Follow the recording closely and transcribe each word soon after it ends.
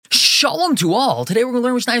Shalom to all. Today we're going to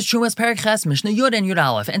learn Mishnah's Terumos Perek Ches, Mishnah Yud and Yud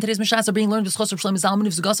Aleph. And today's Mishnahs are being learned with Chos of Shlomo Zalman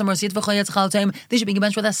of Zugasam Rasit V'Chayet Zchalatem. They should be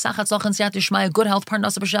given with a Sachat Zachan Siyat Shmaya, good health,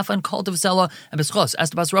 Parnasa B'Shafa, and Cult of Sela, and B'Schos,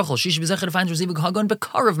 Estabas Rochel, she should be Zecher to find Reziv Hagon,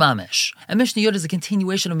 Bekar of Mamish. And Mishnah Yud is a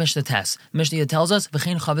continuation of Mishnah Tes. Mishnah Yud tells us,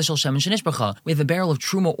 V'chein Chavish Shel Shemen Shenishbacha. We have a barrel of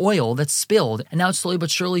Truma oil that's spilled, and now it's slowly but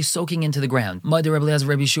surely soaking into the ground. Ma'adir Rebbe Eliezer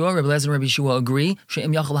Rebbe Yeshua, Rebbe Eliezer and Rebbe Yeshua agree,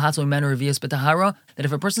 She'im Yachal Hatzo Imen Revius B'Tahara, that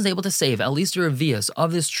if a person is able to save at least a revius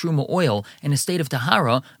of this Truma oil in a state of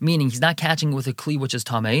tahara, meaning he's not catching it with a kli which is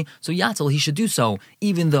tamei, so yatzal, he should do so,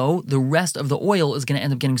 even though the rest of the oil is going to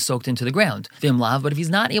end up getting soaked into the ground. Vim lav, but if he's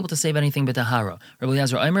not able to save anything but tahara, Rebbe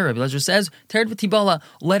Eliezer Omer, Rebbe Eliezer says, tered v'tibala,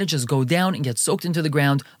 let it just go down and get soaked into the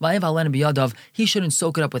ground. Va'ev halen biyadav, he shouldn't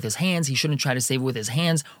soak it up with his hands, he shouldn't try to save it with his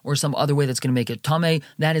hands or some other way that's going to make it tamei.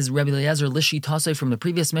 That is Rebbe Eliezer Lishi Tasei from the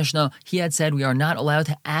previous Mishnah. He had said we are not allowed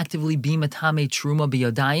to actively be matame truma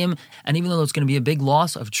biyadayim, and even though it's going to be a big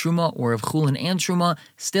loss of truma or of chulin and truma,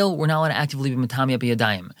 still we're not allowed to actively be matame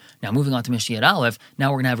biyadayim. Now moving on to Mishnah Aleph,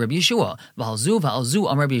 now we're going to have Rabbi Yeshua. V'alzu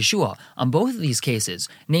on Rabbi Yeshua. On both of these cases,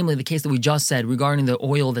 namely the case that we just said regarding the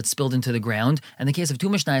oil that's spilled into the ground, and the case of two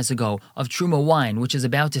Mishnayos ago of truma wine, which is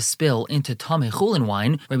about to spill into tamei chulin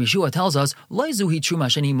wine, Rabbi Yeshua tells us, Lo zuhi truma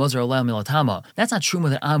sheni mozer aleh milatama. That's not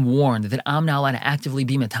truma that I'm warned that I'm not allowed to actively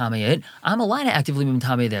be matame it. I'm allowed to actively be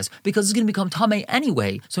matame this because it's going to become tamei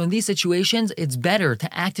anyway. So in these situations, it's better to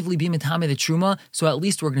actively be matame the truma, so at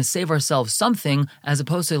least we're going to save ourselves something as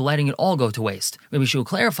opposed to letting it all go to waste. Rabbi Yeshua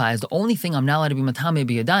clarifies, the only thing I'm not allowed to be matame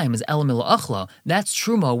biyadayim is elamil achla. That's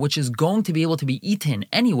truma, which is going to be able to be eaten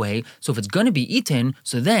anyway. So if it's going to be eaten,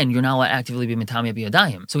 so then you're not allowed to actively be matame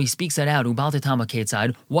biyadayim. So he speaks that out. Ubal tetama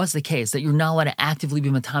ketzad. What's the case that you're not allowed to actively be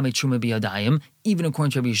matame truma biyadayim? Even according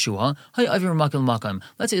to Rabbi Yeshua,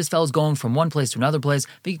 let's say this fellow's going from one place to another place,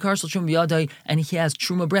 and he has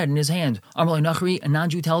truma bread in his hand. A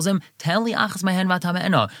non-Jew tells him,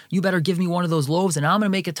 you better give me one of those loaves and I'm going to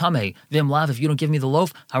make it tamei. If you don't give me the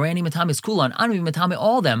loaf, I'm going to be matame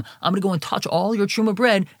all of them. I'm going to go and touch all your truma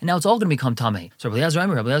bread, and now it's all going to become tamei. So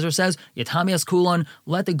Rabbi Eliezer says,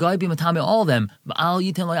 let the guy be matame all of them.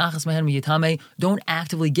 Don't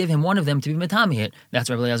actively give him one of them to be matame it. That's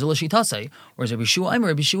Rabbi Eliezer l'shitase. Whereas Rabbi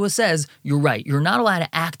Yeshua says, you're right, you're not allowed to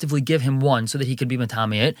actively give him one so that he could be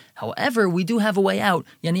matame it. However, we do have a way out.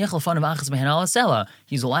 He's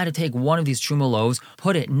allowed to take one of these truma loaves,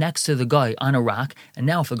 put it next to the guy on a rock, and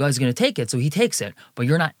now if the guy's going to take it, so he takes it. But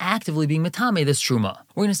you're not actively being matame this truma.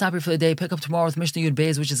 We're going to stop here for the day, pick up tomorrow with Mishnah Yud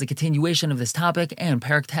Beis, which is a continuation of this topic, and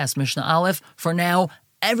Perek Tes Mishnah Aleph. For now,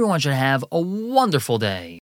 everyone should have a wonderful day.